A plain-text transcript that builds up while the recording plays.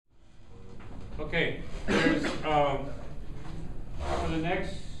Okay, there's, for the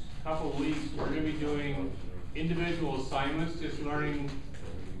next couple of weeks, we're going to be doing individual assignments, just learning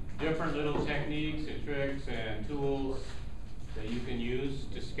different little techniques and tricks and tools that you can use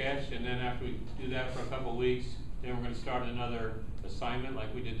to sketch. And then after we do that for a couple of weeks, then we're going to start another assignment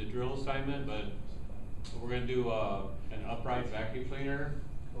like we did the drill assignment, but we're going to do an upright vacuum cleaner,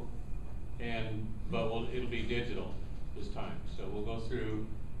 but it'll be digital this time. So we'll go through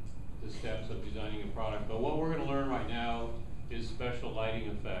the steps of designing a product. But what we're going to learn right now is special lighting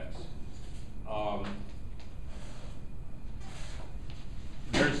effects.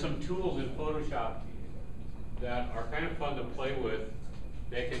 There's some tools in Photoshop that are kind of fun to play with.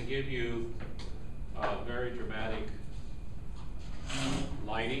 They can give you very dramatic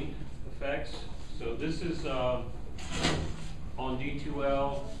lighting effects. So this is on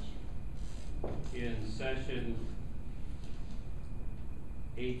D2L in session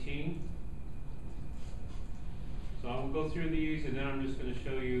 18. So I'll go through these and then I'm just going to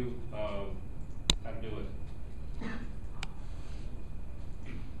show you how to do it.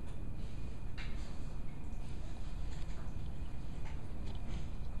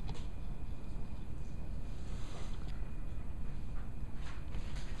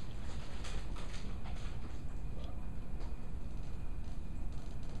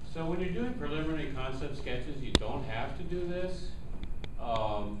 So when you're doing preliminary concept sketches, you don't have to do this.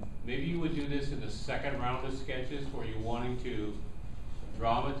 Maybe you would do this in the second round of sketches where you're wanting to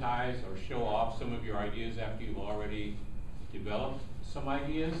dramatize or show off some of your ideas after you've already developed some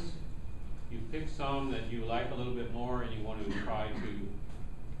ideas. You pick some that you like a little bit more and you want to try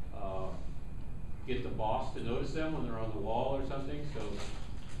to get the boss to notice them when they're on the wall or something. So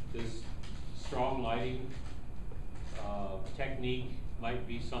this strong lighting technique might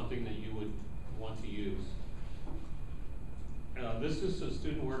be something that you would want to use. This is a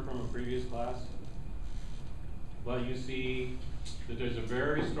student work from a previous class, but you see that there's a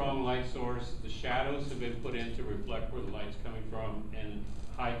very strong light source. The shadows have been put in to reflect where the light's coming from, and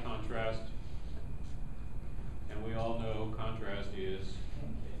high contrast. And we all know contrast is,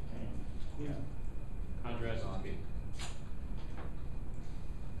 contrast is king.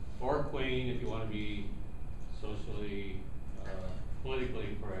 Or queen if you want to be socially,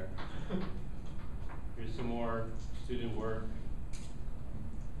 politically correct. Here's some more student work.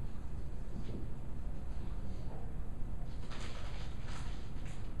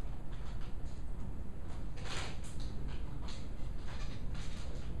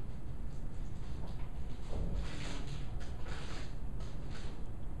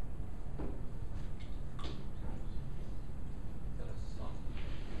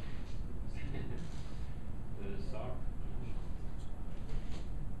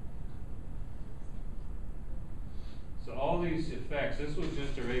 These effects, this was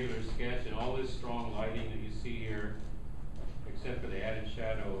just a regular sketch, and all this strong lighting that you see here, except for the added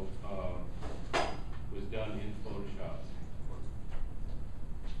shadow, was done in Photoshop.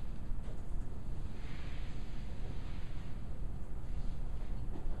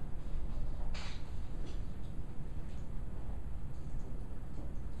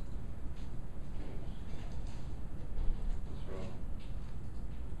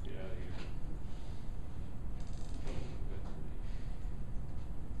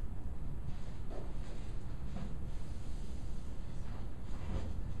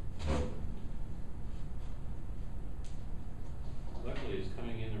 It's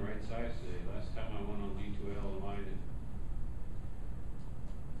coming in the right size today. Last time I went on D2L and lined it,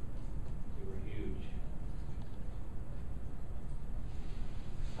 they were huge.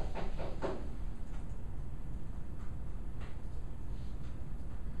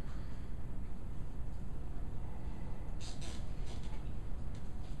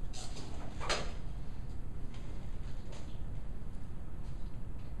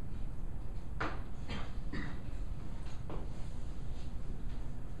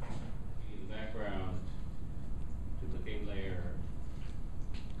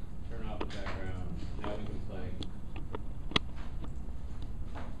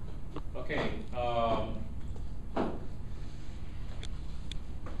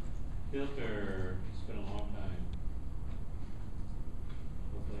 Filter, it's been a long time.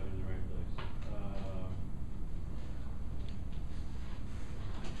 Hopefully I'm in the right place.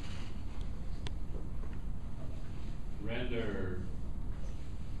 Render,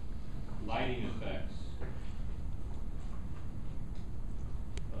 lighting effects.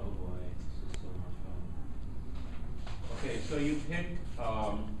 Oh boy, this is so much fun. Okay, so you pick,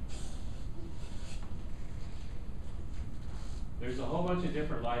 there's a whole bunch of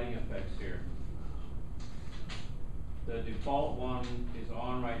different lighting effects here. The default one is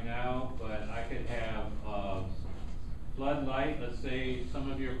on right now, but I could have floodlight. Let's say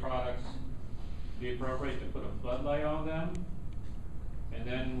some of your products be appropriate to put a floodlight on them. And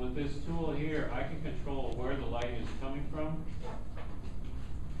then with this tool here, I can control where the light is coming from.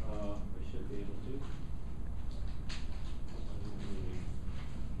 I should be able to.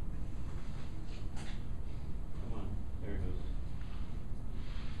 Come on, there it goes.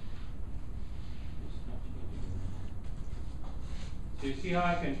 So you see how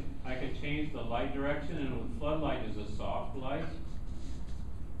I can change the light direction, and with floodlight is a soft light.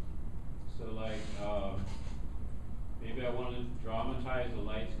 So like maybe I want to dramatize the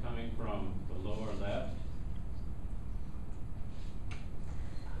lights coming from the lower left.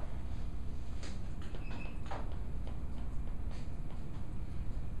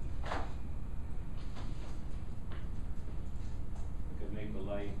 I can make the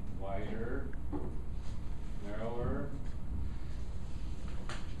light wider, narrower.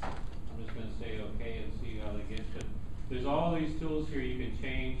 I'm just going to say okay and see how that gets. But there's all these tools here you can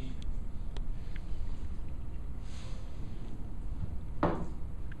change.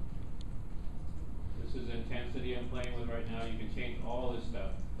 This is intensity I'm playing with right now. You can change all this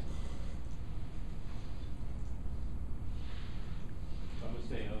stuff. So I'm going to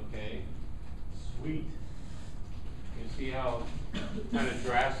say okay. Sweet. You can see how kind of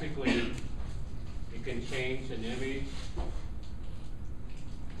drastically it can change an image.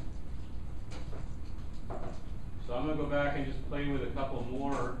 So I'm going to go back and just play with a couple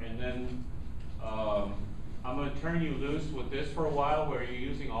more, and then I'm going to turn you loose with this for a while, where you're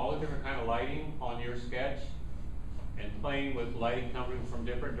using all the different kind of lighting on your sketch and playing with light coming from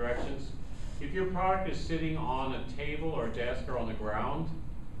different directions. If your product is sitting on a table or a desk or on the ground,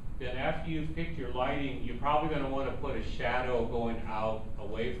 then after you've picked your lighting, you're probably going to want to put a shadow going out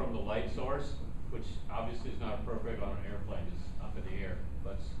away from the light source, which obviously is not appropriate on an airplane. It's up in the air,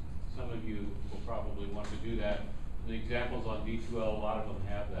 but some of you will probably want to do that. The examples on D2L, a lot of them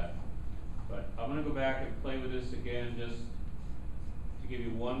have that. But I'm going to go back and play with this again just to give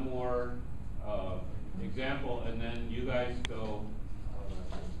you one more example, and then you guys go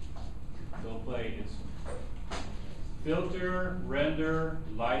play. It's filter, render,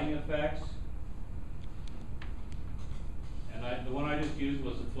 lighting effects. And the one I just used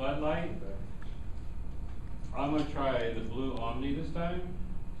was a floodlight. I'm going to try the blue Omni this time.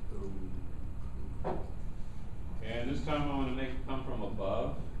 And this time I want to make it come from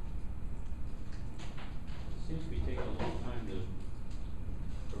above. It seems to be taking a long time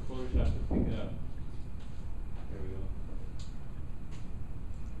for Photoshop to pick it up. There we go.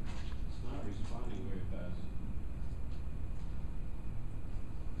 It's not responding very fast.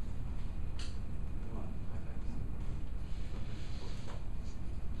 Come on.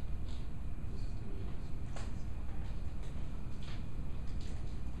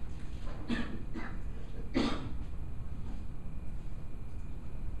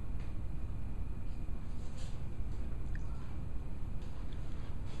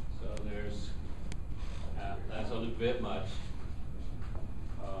 So there's, that's a little bit much.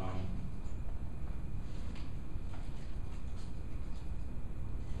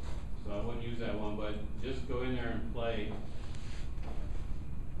 So I wouldn't use that one, but just go in there and play.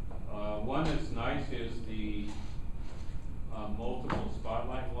 One that's nice is the multiple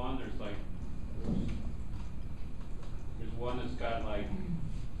spotlight one. There's like, there's one that's got like,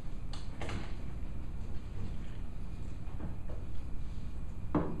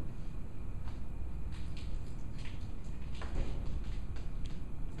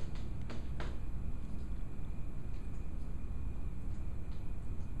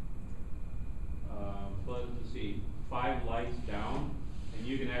 let's see, 5 lights down, and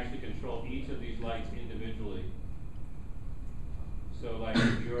you can actually control each of these lights individually. So like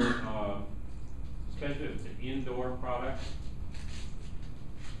if you're, especially if it's an indoor product,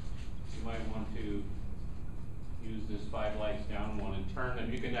 you might want to use this 5 lights down one and turn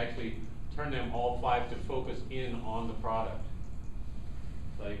them. You can actually turn them all 5 to focus in on the product.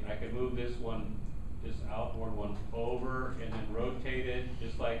 Like I could move this one, this outboard one over and then rotate it,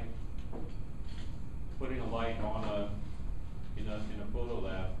 just like putting a light on in a photo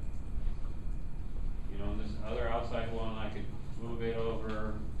lab. You know, and this other outside one, I could move it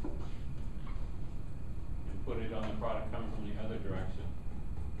over and put it on the product coming from the other direction.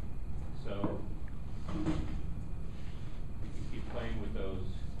 So you can keep playing with those.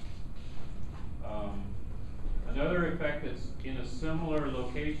 Another effect that's in a similar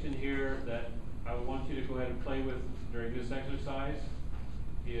location here that I want you to go ahead and play with during this exercise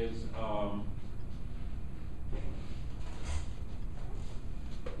is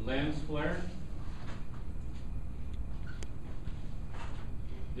lens flare.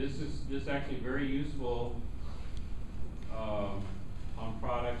 this is actually very useful on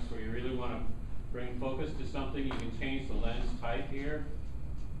products where you really want to bring focus to something. You can change the lens type here.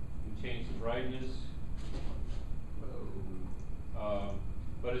 You can change the brightness.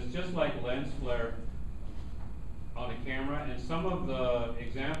 But it's just like lens flare on a camera, and some of the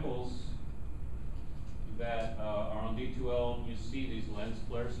examples that are on D2L, you see these lens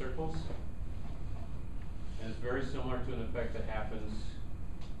flare circles, and it's very similar to an effect that happens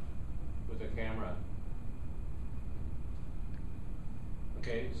with a camera.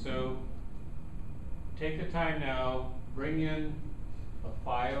 Okay, so take the time now, bring in a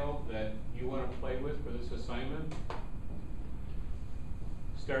file that you want to play with for this assignment.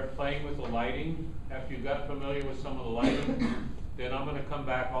 Start playing with the lighting. After you've got familiar with some of the lighting, then I'm going to come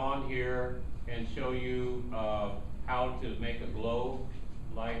back on here and show you how to make a glow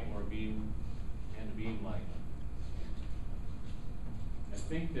light or beam and a beam light. I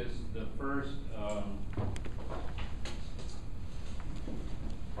think the first let's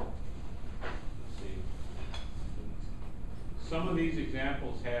see. Some of these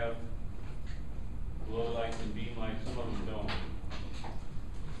examples have glow lights and beam lights, some of them don't.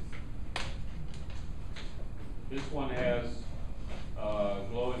 This one has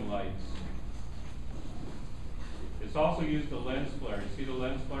glowing lights. It's also used a lens flare. You see the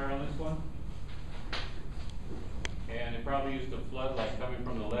lens flare on this one? And it probably used a floodlight coming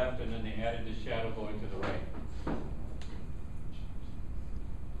from the left, and then they added the shadow going to the right.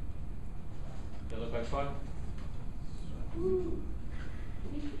 Does it look like fun?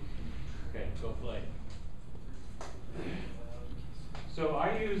 Okay, go play. So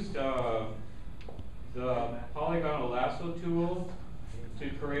I used the polygonal lasso tool to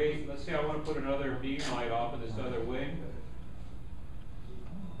create, let's say I want to put another beam light off of this other wing.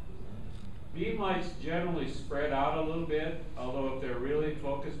 Beam lights generally spread out a little bit, although if they're really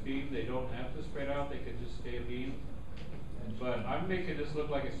focused beam, they don't have to spread out, they can just stay a beam. But I'm making this look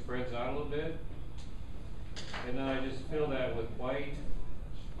like it spreads out a little bit. And then I just fill that with white.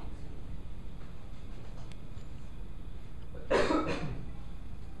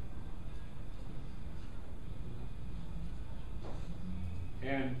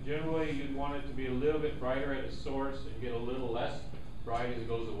 And generally you'd want it to be a little bit brighter at the source and get a little less bright as it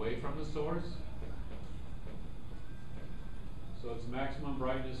goes away from the source. So it's maximum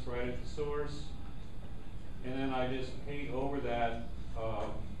brightness right at the source. And then I just paint over that,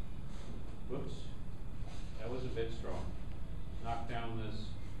 whoops, that was a bit strong. Knock down this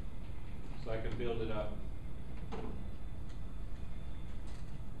so I can build it up.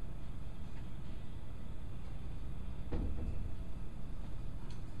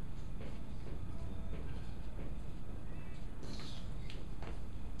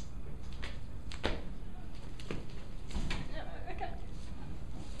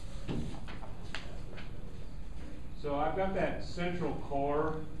 So I've got that central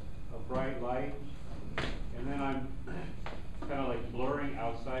core of bright light, and then I'm kind of like blurring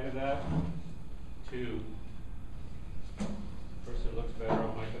outside of that to, of course it looks better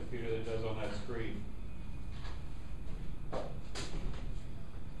on my computer than it does on that screen.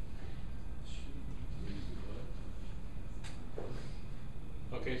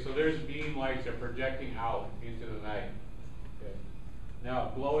 Okay, so there's beam lights that are projecting out into the night. Okay.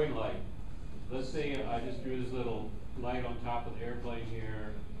 Now, glowing light. Let's say I just drew this little light on top of the airplane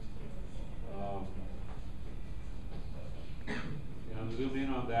here. And I'm zooming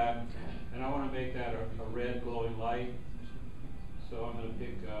in on that, and I want to make that a red glowing light. So I'm going to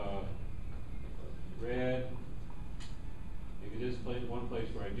pick red. Maybe this place, one place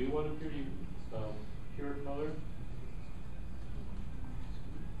where I do want a pretty pure color.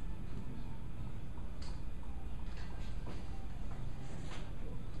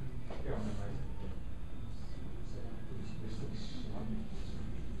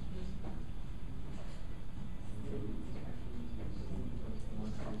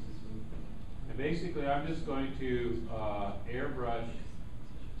 And basically, I'm just going to airbrush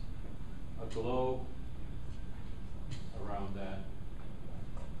a glow around that.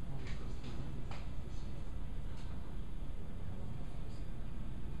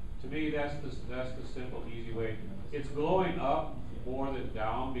 To me, that's the simple, easy way. It's glowing up more than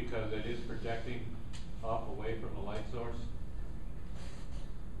down because it is projecting up away from the light source.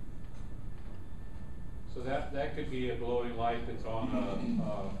 So that could be a glowing light that's on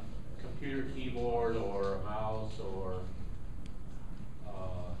a computer keyboard or a mouse or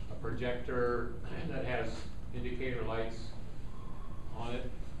a projector that has indicator lights on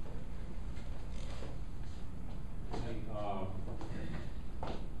it. And,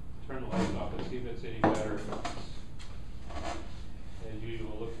 turn the lights off and see if it's any better. As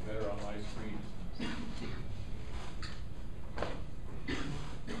usual, look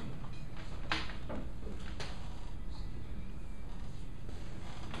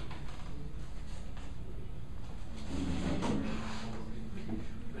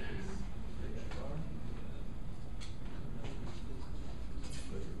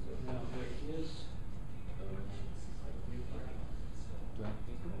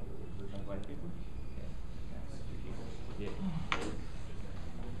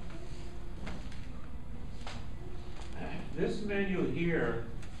this menu here,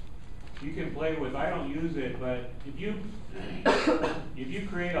 you can play with. I don't use it, but if you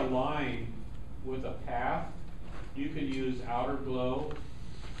create a line with a path, you can use outer glow.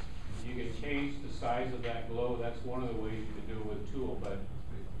 You can change the size of that glow. That's one of the ways you can do it with tool, but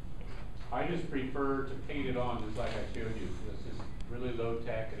I just prefer to paint it on just like I showed you. This is really low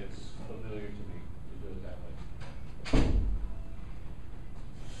tech and it's familiar to me to do it that way.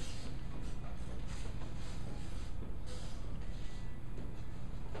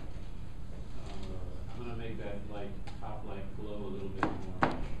 I'm gonna make that light, top light glow a little bit more.